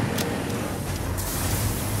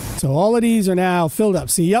 So all of these are now filled up.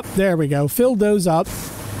 See, yep, there we go. Filled those up.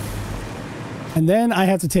 And then I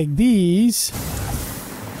have to take these.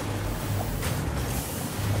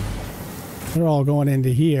 They're all going into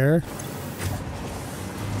here.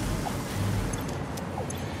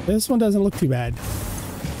 This one doesn't look too bad.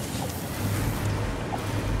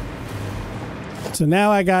 So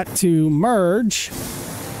now I got to merge,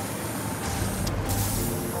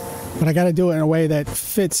 but I got to do it in a way that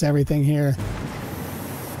fits everything here.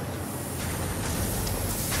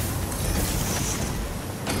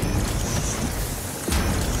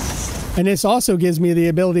 And this also gives me the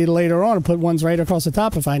ability to later on put ones right across the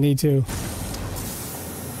top if I need to.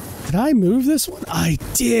 Did I move this one? I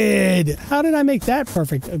did. How did I make that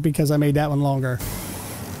perfect? Because I made that one longer.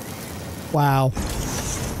 Wow.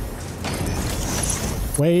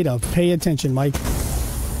 Way to pay attention, Mike.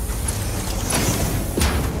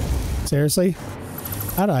 Seriously?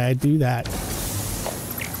 How did I do that?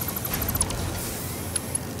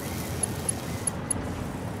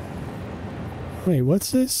 Wait,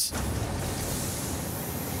 what's this?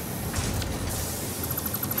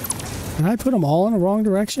 Did I put them all in the wrong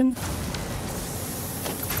direction?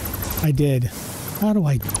 I did. How do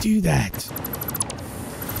I do that?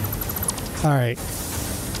 All right.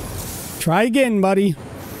 Try again, buddy.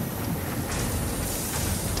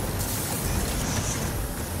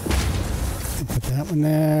 Put that one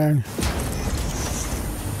there.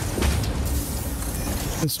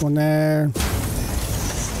 This one there.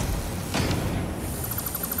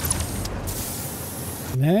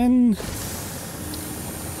 And then...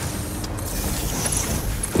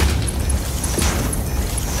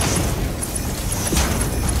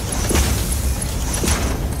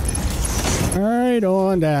 right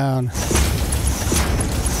on down.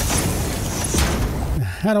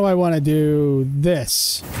 How do I want to do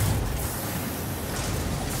this?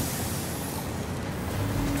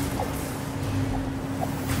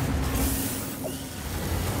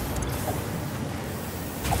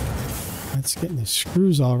 Let's get the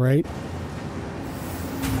screws all right.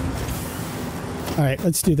 All right,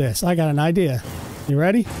 let's do this. I got an idea. You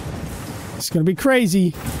ready? It's going to be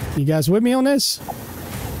crazy. You guys with me on this?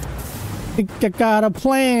 I think I got a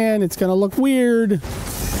plan. It's going to look weird.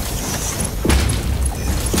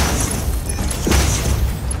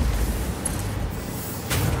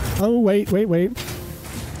 Oh, wait.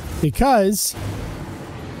 Because...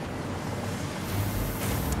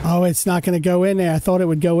 oh, it's not going to go in there. I thought it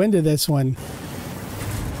would go into this one.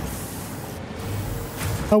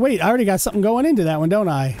 Oh, wait. I already got something going into that one, don't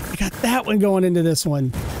I? I got that one going into this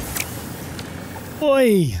one.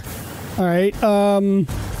 Boy. All right.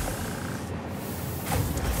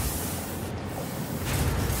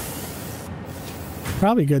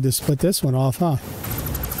 Probably good to split this one off, huh?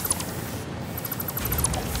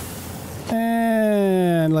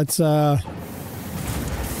 And let's,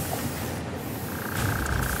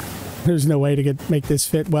 there's no way to make this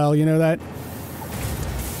fit well, you know that?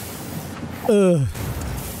 Ugh.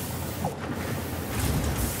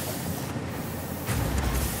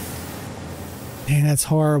 Man, that's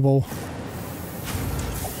horrible.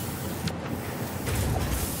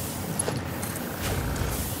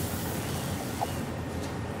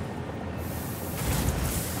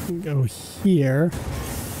 Go here.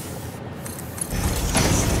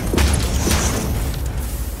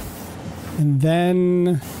 And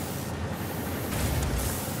then...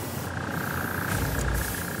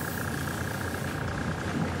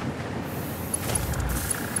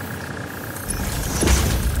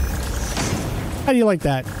 how do you like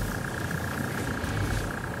that?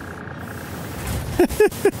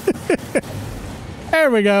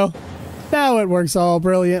 There we go. Now it works all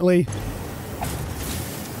brilliantly.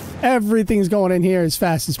 Everything's going in here as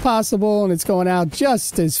fast as possible, and it's going out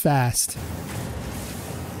just as fast.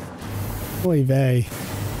 Oy vey.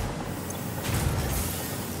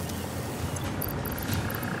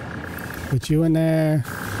 Put you in there.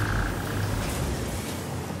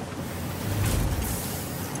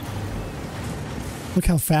 Look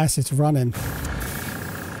how fast it's running.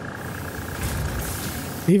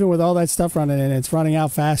 Even with all that stuff running in, it's running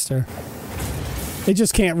out faster. It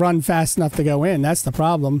just can't run fast enough to go in. That's the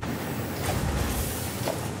problem.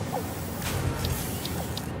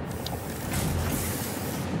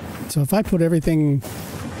 So if I put everything...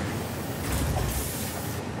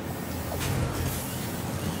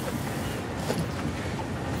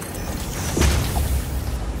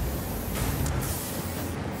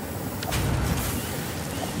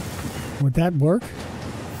 would that work?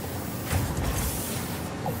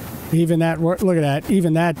 Even that work. Look at that.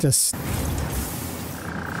 Even that just...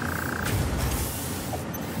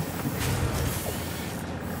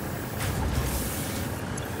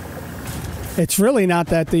 it's really not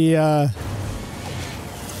that the...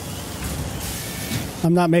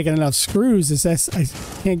 I'm not making enough screws. It's that I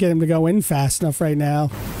can't get them to go in fast enough right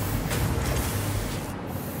now.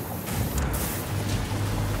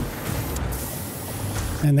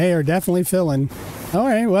 And they are definitely filling. All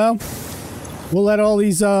right, well, we'll let all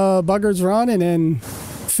these buggers run and then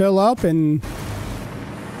fill up and...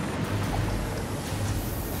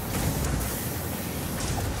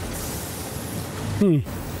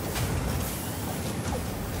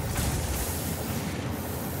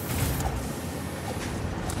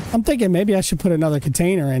 I'm thinking maybe I should put another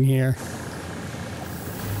container in here.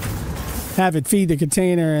 Have it feed the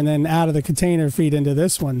container and then out of the container feed into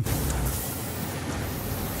this one.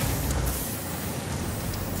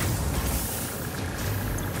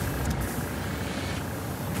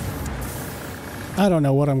 I don't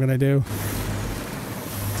know what I'm going to do.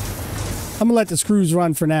 I'm going to let the screws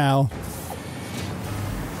run for now.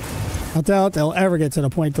 I doubt they'll ever get to the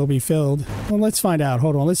point they'll be filled. Well, let's find out.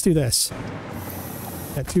 Hold on. Let's do this.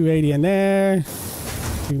 Got 280 in there.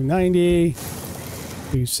 290.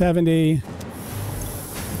 270.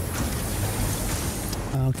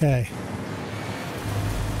 Okay.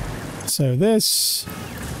 So this.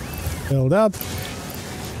 Filled up.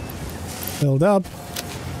 Filled up.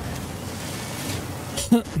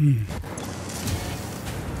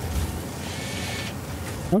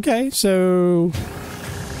 Okay, so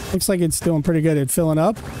Looks like it's doing pretty good at filling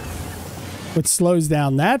up, which slows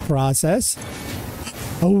down that process.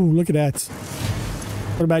 Oh, look at that.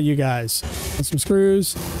 What about you guys? Want some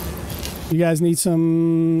screws? You guys need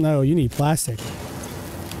some... No, you need plastic.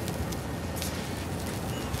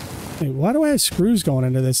 Wait, why do I have screws going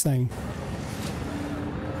into this thing?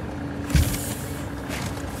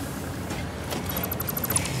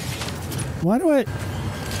 Why do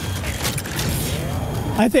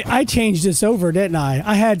I think I changed this over, didn't I?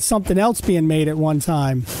 I had something else being made at one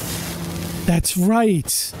time. That's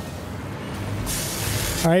right.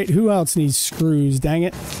 All right, who else needs screws? Dang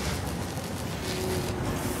it.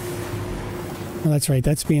 Oh, that's right.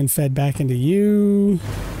 That's being fed back into you.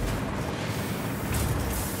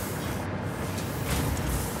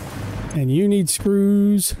 And you need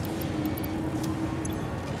screws.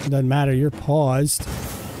 It doesn't matter. You're paused.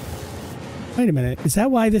 Wait a minute. Is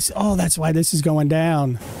that why this... Oh, that's why this is going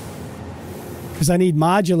down. Because I need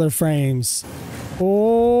modular frames.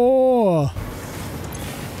 Oh.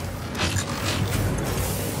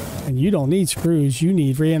 And you don't need screws. You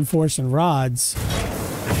need reinforcing rods.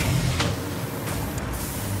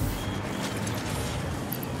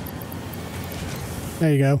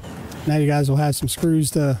 There you go. Now you guys will have some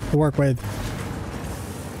screws to work with.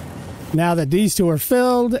 Now that these two are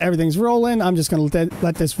filled, everything's rolling, I'm just going to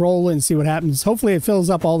let this roll and see what happens. Hopefully it fills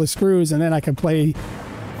up all the screws and then I can play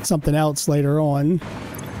something else later on.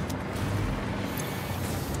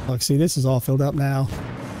 Look, see, this is all filled up now.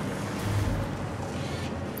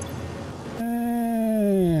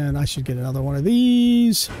 And I should get another one of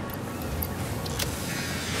these.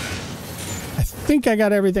 I think I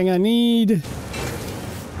got everything I need.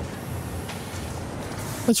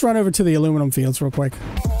 Let's run over to the aluminum fields real quick.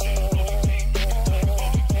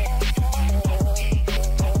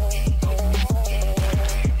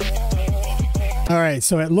 All right,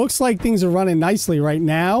 so it looks like things are running nicely right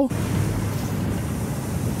now.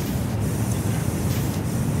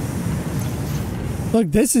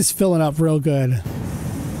 Look, this is filling up real good.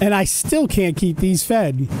 And I still can't keep these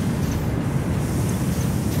fed.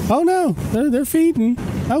 Oh no, they're feeding.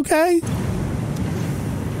 Okay.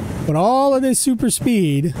 But all of this super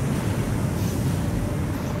speed.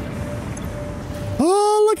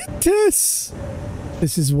 Oh, look at this.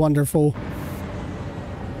 This is wonderful.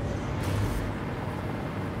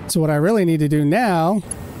 So what I really need to do now,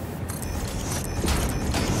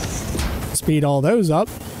 speed all those up.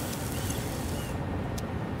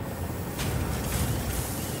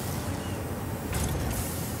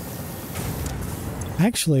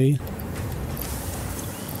 Actually,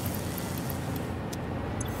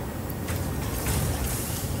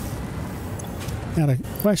 now the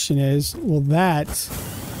question is, will that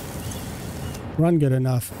run good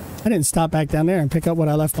enough? I didn't stop back down there and pick up what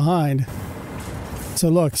I left behind. So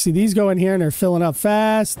look, see, these go in here and they're filling up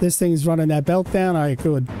fast. This thing's running that belt down. All right,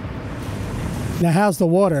 good. Now, how's the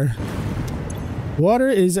water? Water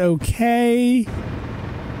is okay.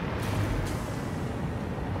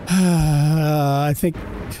 I think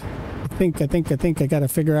I got to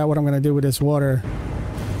figure out what I'm going to do with this water.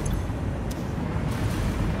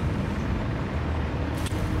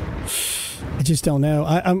 I just don't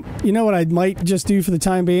know. You know what I might just do for the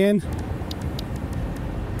time being?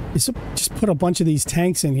 Is just put a bunch of these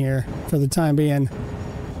tanks in here for the time being.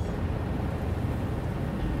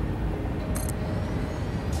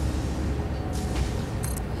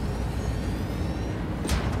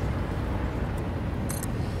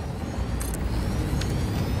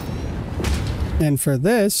 And for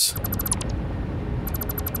this,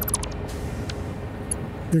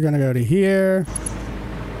 you're going to go to here.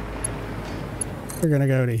 You're going to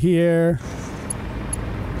go to here.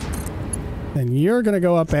 Then you're going to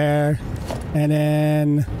go up there. And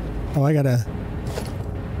then... Oh, I got to...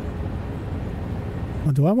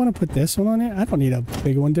 Oh, do I want to put this one on here? I don't need a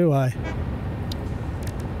big one, do I?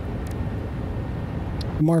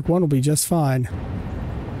 The Mark 1 will be just fine.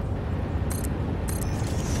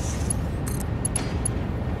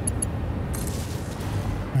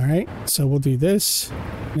 Alright, so we'll do this.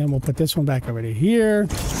 And then we'll put this one back over to here.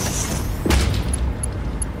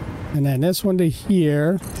 And then this one to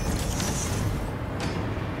here.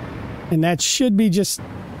 And that should be just,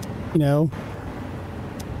 you know,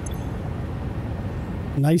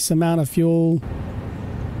 a nice amount of fuel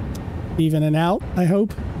evening out, I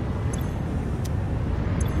hope.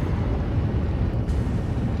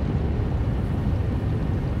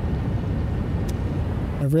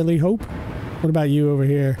 I really hope. What about you over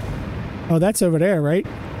here? Oh, that's over there, right?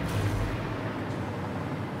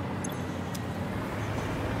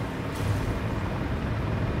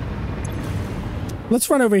 Let's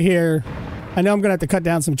run over here. I know I'm gonna have to cut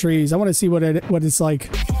down some trees. I want to see what it's like.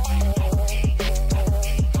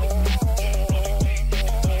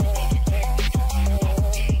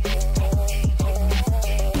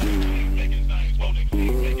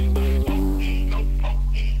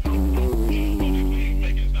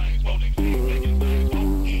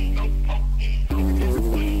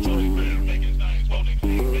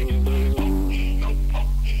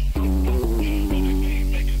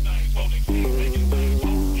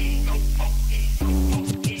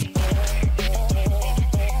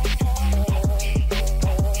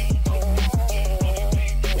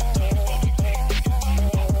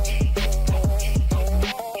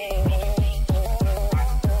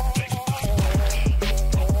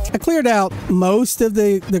 cleared out most of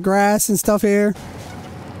the grass and stuff here.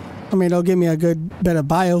 I mean, it'll give me a good bit of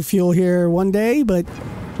biofuel here one day, but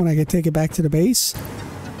when I can take it back to the base.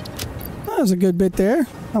 That was a good bit there.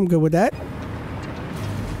 I'm good with that.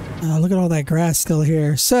 Look at all that grass still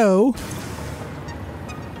here. So,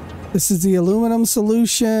 this is the aluminum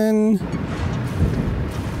solution.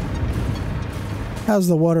 How's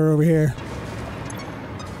the water over here?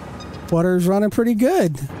 Water's running pretty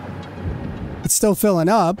good. It's still filling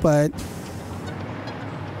up, but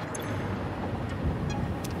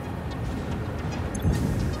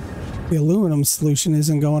the aluminum solution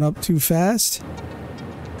isn't going up too fast.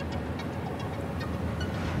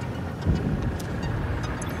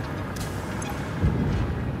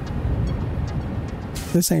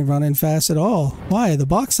 This ain't running fast at all. Why? The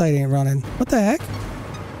bauxite ain't running. What the heck?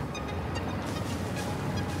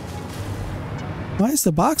 Why is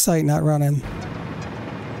the bauxite not running?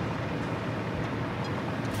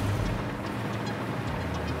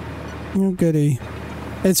 Oh, goody.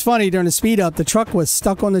 It's funny, during the speed up, the truck was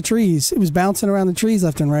stuck on the trees. It was bouncing around the trees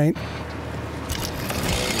left and right.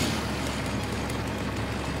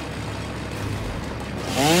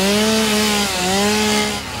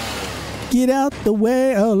 Get out the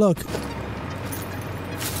way. Oh, look.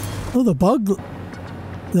 Oh, the bug.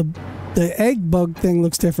 The egg bug thing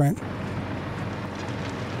looks different.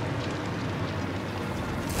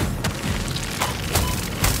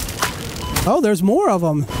 Oh, there's more of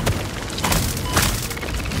them.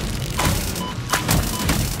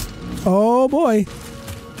 Oh, boy.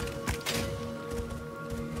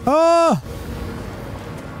 Oh!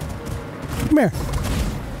 Come here.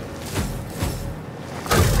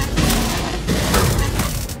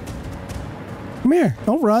 Come here.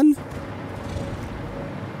 Don't run.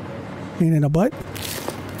 Pain in the butt.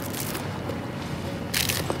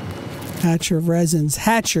 Hatcher of resins.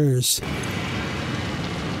 Hatchers.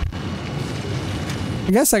 I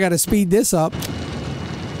guess I gotta speed this up.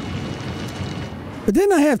 But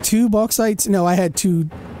didn't I have 2 bauxites? No, I had 2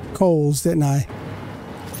 coals, didn't I?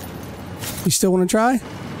 You still want to try?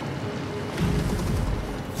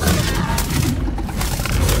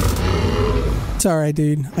 It's alright,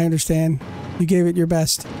 dude. I understand. You gave it your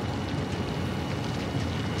best.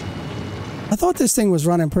 I thought this thing was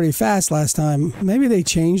running pretty fast last time. Maybe they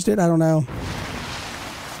changed it. I don't know.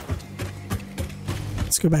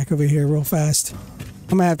 Let's go back over here real fast.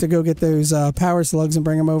 I'm gonna have to go get those power slugs and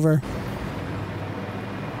bring them over.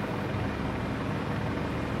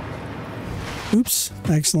 Oops,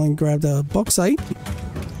 I accidentally grabbed a bauxite.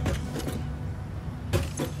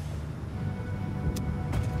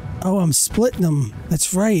 Oh, I'm splitting them.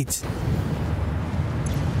 That's right.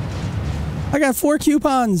 I got 4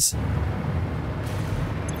 coupons.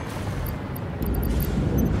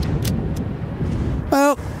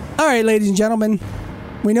 Well, all right, ladies and gentlemen.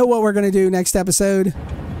 We know what we're going to do next episode.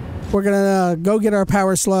 We're going to go get our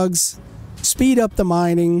power slugs, speed up the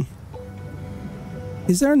mining.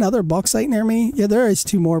 Is there another bauxite near me? Yeah, there is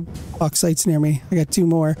 2 more bauxites near me. I got 2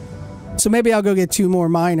 more. So maybe I'll go get 2 more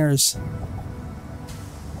miners.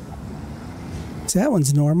 So that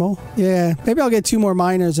one's normal. Yeah, maybe I'll get 2 more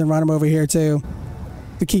miners and run them over here too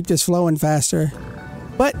to keep this flowing faster.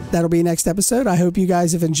 But that'll be next episode. I hope you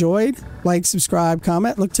guys have enjoyed. Like, subscribe,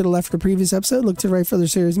 comment. Look to the left for the previous episode. Look to the right for the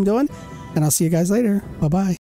series I'm doing. And I'll see you guys later. Bye-bye.